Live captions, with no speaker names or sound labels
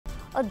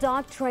A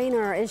dog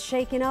trainer is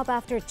shaken up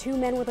after two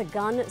men with a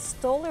gun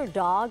stole her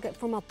dog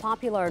from a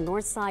popular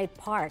Northside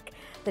park.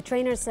 The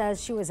trainer says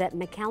she was at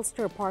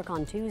McAllister Park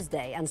on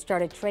Tuesday and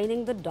started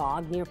training the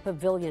dog near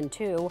Pavilion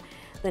 2.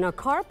 Then a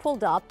car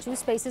pulled up 2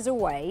 spaces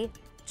away.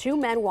 2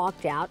 men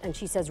walked out, and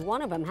she says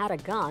one of them had a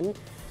gun.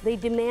 They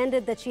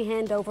demanded that she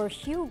hand over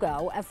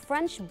Hugo, a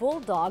French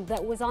bulldog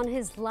that was on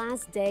his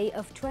last day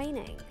of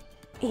training.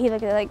 He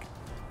looked at like,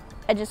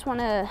 I just want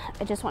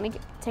to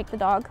take the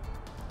dog.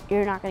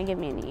 You're not going to give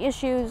me any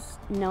issues.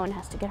 No one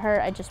has to get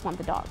hurt. I just want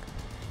the dog.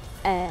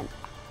 And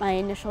my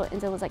initial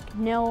instinct was like,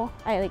 no.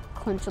 I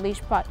clenched the leash,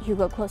 brought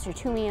Hugo closer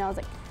to me, and I was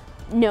like,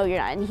 no, you're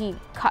not. And he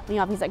cut me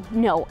off. He's like,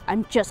 no,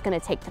 I'm just going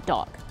to take the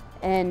dog,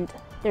 and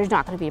there's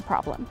not going to be a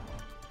problem.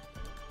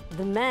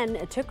 The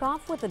men took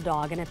off with the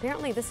dog, and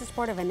apparently this is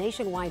part of a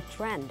nationwide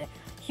trend.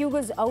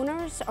 Hugo's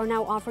owners are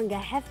now offering a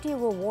hefty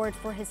reward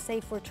for his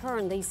safe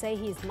return. They say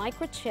he's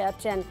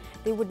microchipped, and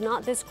they would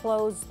not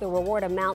disclose the reward amount